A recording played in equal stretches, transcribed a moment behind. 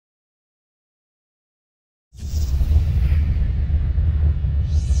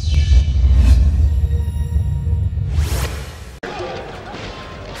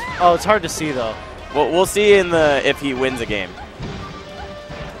Oh, it's hard to see though. Well, we'll see in the if he wins a game.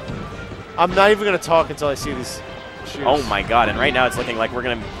 I'm not even gonna talk until I see these shoes. Oh my God! And right now it's looking like we're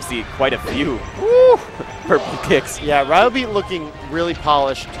gonna see quite a few purple kicks. Yeah, Ryobeat looking really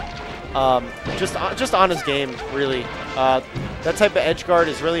polished. Just on his game, really. That type of edge guard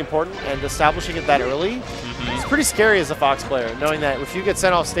is really important, and establishing it that early is pretty scary as a Fox player, knowing that if you get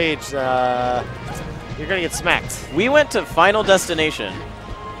sent off stage, you're going to get smacked. We went to Final Destination.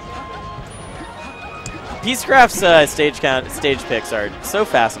 Peacecraft's stage picks are so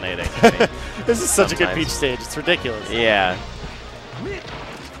fascinating. This is such a good Peach stage. It's ridiculous. Yeah.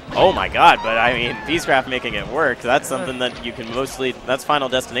 Oh my God, but I mean, Peacecraft making it work, that's something that you can mostly, that's Final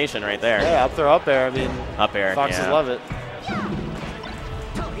Destination right there. Yeah, up there, up air. I mean, up air, Foxes love it.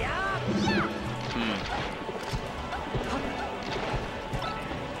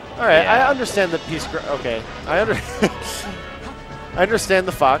 All right, I understand the Peacecraft. Okay, I understand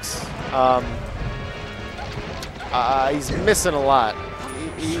the Fox. He's missing a lot.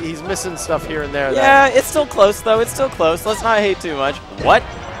 He's missing stuff here and there. Yeah, it's still close though. It's still close. Let's not hate too much. What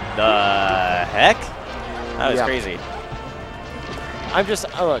the heck? That was crazy. I'm just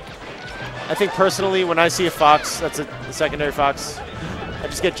look. I think personally, when I see a Fox that's a secondary Fox, I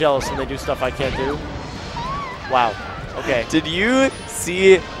just get jealous when they do stuff I can't do. Wow. Okay. Did you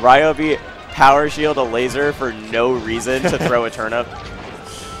see Ryobeat power shield a laser for no reason to throw a turnip?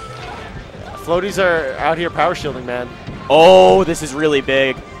 Floaties are out here power shielding, man. Oh, this is really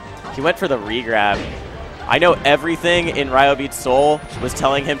big. He went for the re-grab. I know everything in Ryobeat's soul was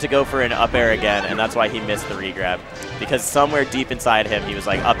telling him to go for an up air again, and that's why he missed the re-grab. Because somewhere deep inside him, he was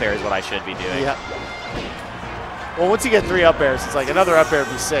like, up air is what I should be doing. Yeah. Well, once you get 3 up airs, it's like another up air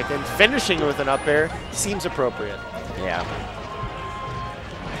would be sick. And finishing with an up air seems appropriate. Yeah.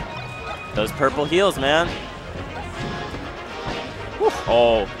 Those purple heels, man.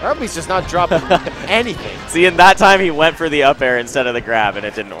 Oh. Ryobeat's just not dropping anything. See, in that time, he went for the up air instead of the grab, and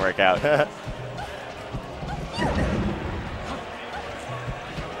it didn't work out.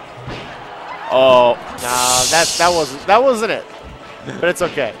 Oh. No, that wasn't it. But it's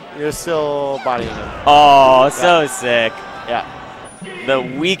okay. You're still bodying him. Oh, so sick. Yeah. The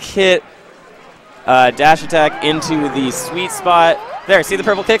weak hit dash attack into the sweet spot. There, see the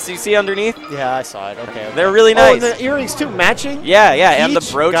purple kicks you see underneath? Yeah, I saw it. Okay. They're really nice. Oh, and the earrings too, matching? Yeah, yeah, and the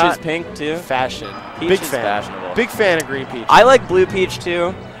Peach brooch got is pink too. Fashion. Peach Big is fan. fashionable. Big fan of green peach. I like blue peach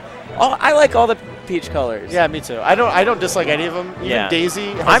too. Oh, I like all the peach colors. Yeah, me too. I don't dislike any of them. Even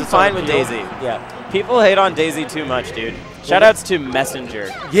Daisy. I'm fine with Daisy. Yeah. People hate on Daisy too much, dude. Shoutouts to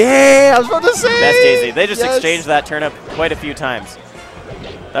Messenger. Yeah, I was about to say. Best Daisy. They just exchanged that turnip quite a few times.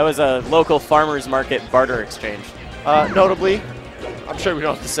 That was a local farmers market barter exchange. Notably, I'm sure we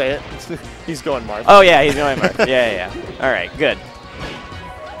don't have to say it. He's going Marth. Oh yeah, he's going Marth. yeah. All right, good.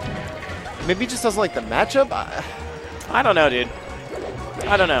 Maybe he just doesn't like the matchup. I don't know, dude.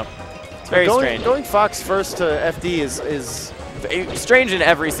 I don't know. It's very strange. Going Fox first to FD is strange in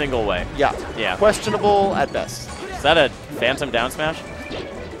every single way. Yeah. Yeah. Questionable at best. Is that a phantom down smash?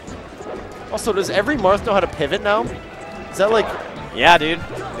 Also, does every Marth know how to pivot now? Is that like... Yeah, dude.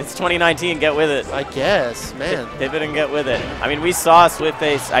 It's 2019. Get with it. I guess, man. Pivot and get with it. I mean, we saw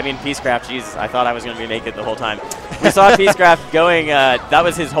Peacecraft. Jeez, I thought I was going to be naked the whole time. We saw Peacecraft going, that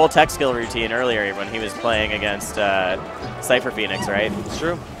was his whole tech skill routine earlier when he was playing against Cypher Phoenix, right? It's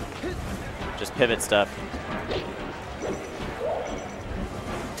true. Just pivot stuff.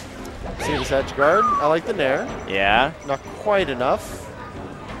 See this edge guard? I like the nair. Yeah. Not quite enough.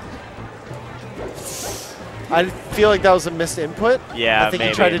 I feel like that was a missed input. Yeah, I think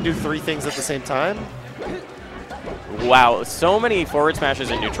he tried to do 3 things at the same time. Wow, so many forward smashes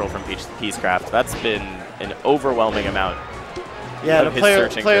in neutral from Peacecraft. That's been an overwhelming amount. Yeah, a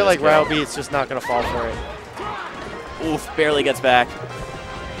player like Ryobeat's just not going to fall for it. Oof, barely gets back.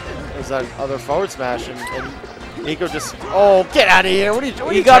 There's that other forward smash, and Nico just, oh, get out of here. What are you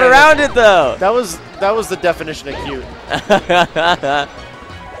doing? He got around it, though. That was the definition of cute.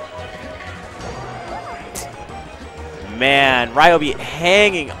 Man, Ryobeat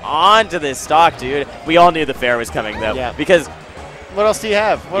hanging on to this stock, dude. We all knew the fair was coming, though. Yeah. Because what else do you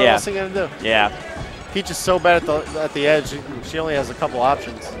have? What else are you going to do? Yeah. Peach is so bad at the edge, she only has a couple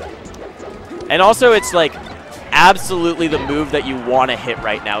options. And also, it's like absolutely the move that you want to hit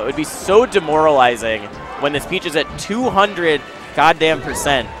right now. It would be so demoralizing when this Peach is at 200 goddamn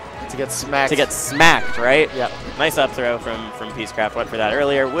 %. To get smacked. To get smacked, right? Yep. Nice up throw from Peacecraft. Went for that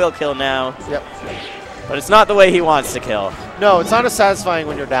earlier. Will kill now. Yep. But it's not the way he wants to kill. No, it's not as satisfying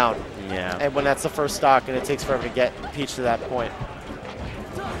when you're down. Yeah. And when that's the first stock and it takes forever to get Peach to that point.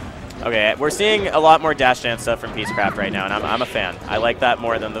 Okay, we're seeing a lot more dash dance stuff from Peacecraft right now, and I'm a fan. I like that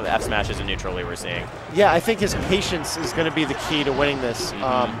more than the F smashes and neutral we were seeing. Yeah, I think his patience is going to be the key to winning this.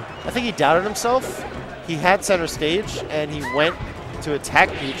 I think he doubted himself. He had center stage, and he went to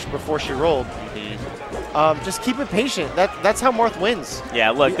attack Peach before she rolled. Just keep it patient. That's how Marth wins. Yeah,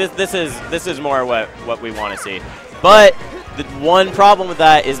 look, this is more what we want to see. But the one problem with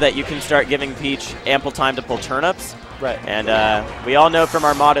that is that you can start giving Peach ample time to pull turnips. Right. And we all know from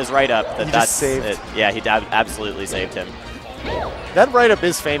Armada's write-up that He that's just saved. it. Yeah, he absolutely saved him. That write-up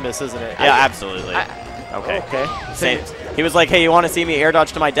is famous, isn't it? Yeah, absolutely. Okay. Same. He was like, hey, you want to see me air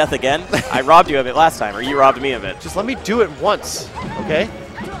dodge to my death again? I robbed you of it last time, or you robbed me of it. Just let me do it once, okay?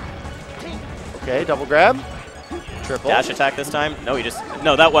 Okay, double grab. Triple. Dash attack this time? No,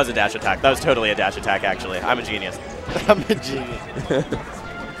 no, that was a dash attack. That was totally a dash attack, actually. I'm a genius. I'm a genius.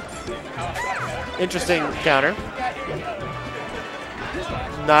 Interesting counter.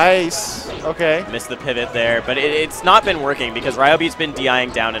 Nice. Okay. Missed the pivot there, but it's not been working because Ryobeat's been DIing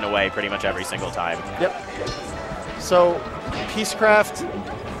down and away pretty much every single time. Yep. So, Peacecraft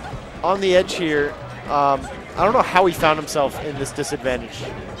on the edge here. I don't know how he found himself in this disadvantaged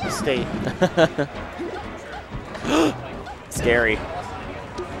state. Scary.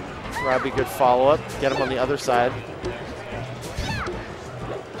 Robbie, good follow-up. Get him on the other side.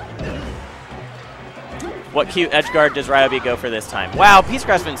 What cute edge guard does Ryobeat go for this time? Wow,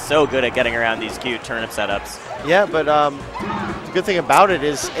 Peacecraft's been so good at getting around these cute turnip setups. Yeah, but the good thing about it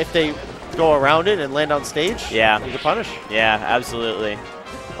is if they go around it and land on stage, yeah, you can punish. Yeah, absolutely.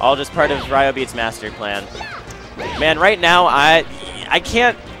 All just part of Ryobeat's master plan. Man, right now, I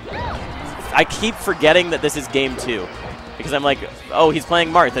keep forgetting that this is game 2. Because I'm like, oh, he's playing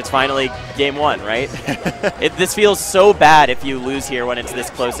Marth. It's finally game 1, right? This feels so bad if you lose here when it's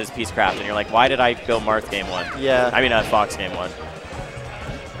this close as Peacecraft. And you're like, why did I go Marth game 1? Yeah. I mean, Fox game 1.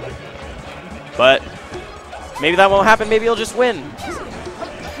 But maybe that won't happen. Maybe he'll just win.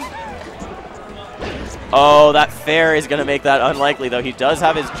 Oh, that fair is going to make that unlikely, though. He does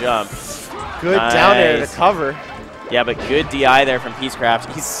have his jump. Good down air to cover. Yeah, but good DI there from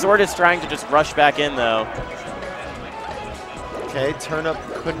Peacecraft. He's sort of trying to just rush back in, though. Okay, turnip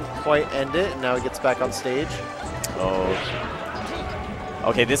couldn't quite end it, and now he gets back on stage. Oh.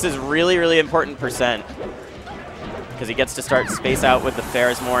 Okay, this is really, really important percent. Because he gets to start space out with the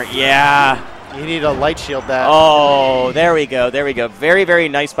fairs more. Yeah. You need to light shield that. Oh, there we go, there we go. Very, very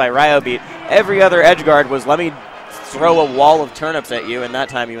nice by Ryobeat. Every other edge guard was, let me throw a wall of turnips at you, and that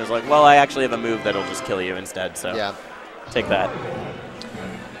time he was like, well, I actually have a move that'll just kill you instead, so yeah. Take that.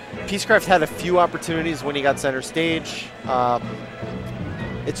 Peacecraft had a few opportunities when he got center stage.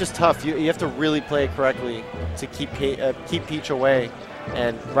 It's just tough. You have to really play it correctly to keep Peach away.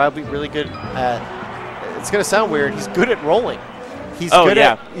 And Ryobeat really good at, it's going to sound weird, he's good at rolling. He's good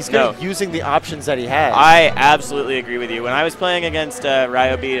at using the options that he has. I absolutely agree with you. When I was playing against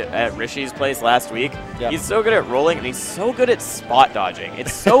Ryobeat at Rishi's place last week, he's so good at rolling and he's so good at spot dodging.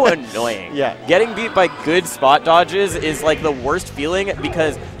 It's so annoying. Yeah. Getting beat by good spot dodges is like the worst feeling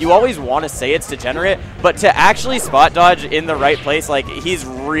because you always want to say it's degenerate, but to actually spot dodge in the right place, like he's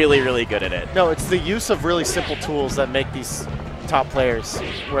really, really good at it. No, it's the use of really simple tools that make these top players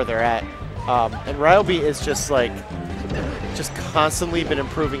where they're at. And Ryobeat is just constantly been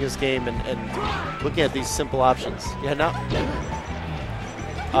improving his game and looking at these simple options. Yeah, now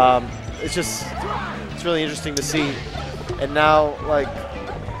it's really interesting to see. And now, like,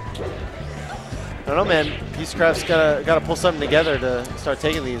 I don't know, man. Peacecraft's gotta pull something together to start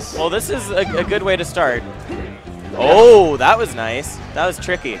taking these. Well, this is a good way to start. Oh, that was nice. That was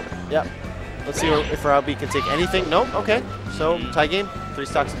tricky. Yep. Let's see if Ryobeat can take anything. Nope. Okay. So tie game. 3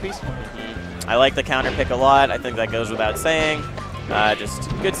 stocks apiece. I like the counter pick a lot. I think that goes without saying. Just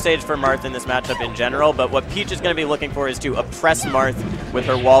good stage for Marth in this matchup in general, but what Peach is going to be looking for is to oppress Marth with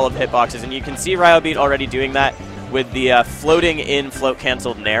her wall of hitboxes, and you can see Ryobeat already doing that with the floating in float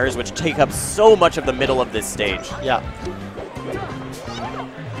canceled nairs, which take up so much of the middle of this stage. Yeah.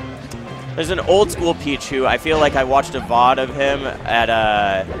 There's an old school Peach who I feel like I watched a VOD of him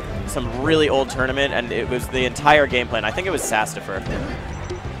at some really old tournament, and it was the entire game plan. I think it was Sastifer.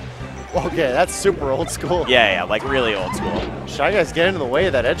 Okay, that's super old school. Yeah, like really old school. Shy Guys get into the way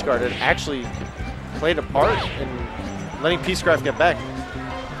of that edge guard and actually played a part in letting Peacecraft get back.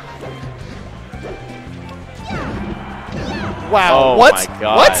 Wow, oh what? My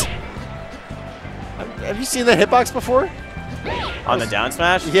God. What? Have you seen that hitbox before? On the down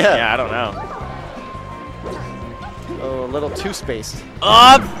smash? Yeah. Yeah, I don't know. Oh, a little too spaced.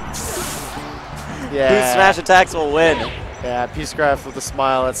 Up! Yeah. Whose smash attacks will win? Yeah, Peacecraft with a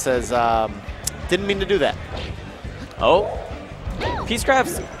smile that says, didn't mean to do that. Oh,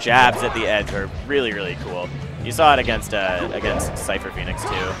 Peacecraft's jabs at the edge are really, really cool. You saw it against Cypher Phoenix too.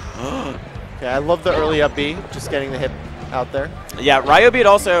 Okay, I love the early up B, just getting the hip out there. Yeah, Ryobeat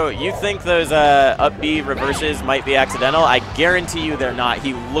also, you think those up B reverses might be accidental. I guarantee you they're not.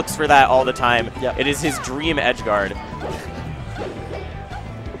 He looks for that all the time. Yep. It is his dream edge guard.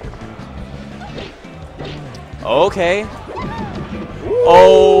 Okay.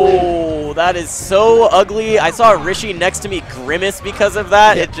 Oh, that is so ugly. I saw Rishi next to me grimace because of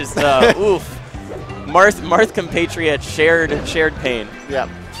that. It just, oof. Marth compatriot shared pain. Yeah.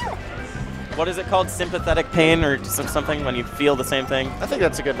 What is it called? Sympathetic pain or something when you feel the same thing? I think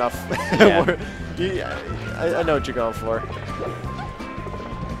that's a good enough. Yeah. I know what you're going for.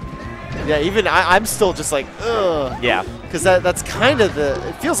 Yeah, even I'm still just like, ugh. Yeah. Because that's kind of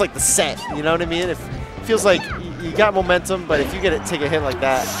it feels like the set, you know what I mean? It feels like you got momentum, but if you take a hit like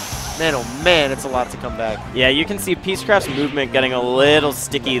that, man, oh man, it's a lot to come back. Yeah, you can see Peacecraft's movement getting a little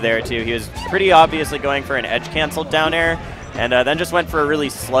sticky there too. He was pretty obviously going for an edge canceled down air, and then just went for a really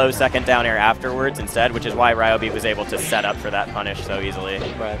slow second down air afterwards instead, which is why Ryobeat was able to set up for that punish so easily.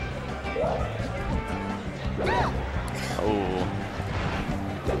 Right. Oh.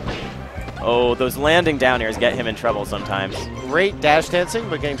 Oh, those landing down airs get him in trouble sometimes. Great dash dancing,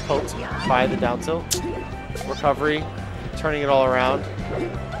 but getting poked by the down tilt. Recovery, turning it all around.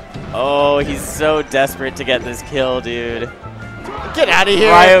 Oh, he's so desperate to get this kill, dude. Get out of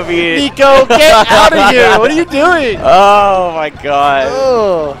here, Ryobeat. Nico, get out of here. What are you doing? Oh, my God.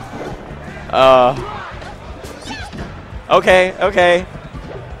 Oh. Okay, okay.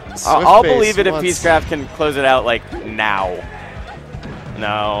 I'll believe it if Peacecraft can close it out, like, now.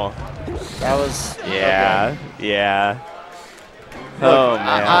 No. That was... Yeah, okay. Yeah. Look, oh,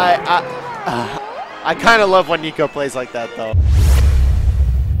 man. I kind of love when Nico plays like that, though.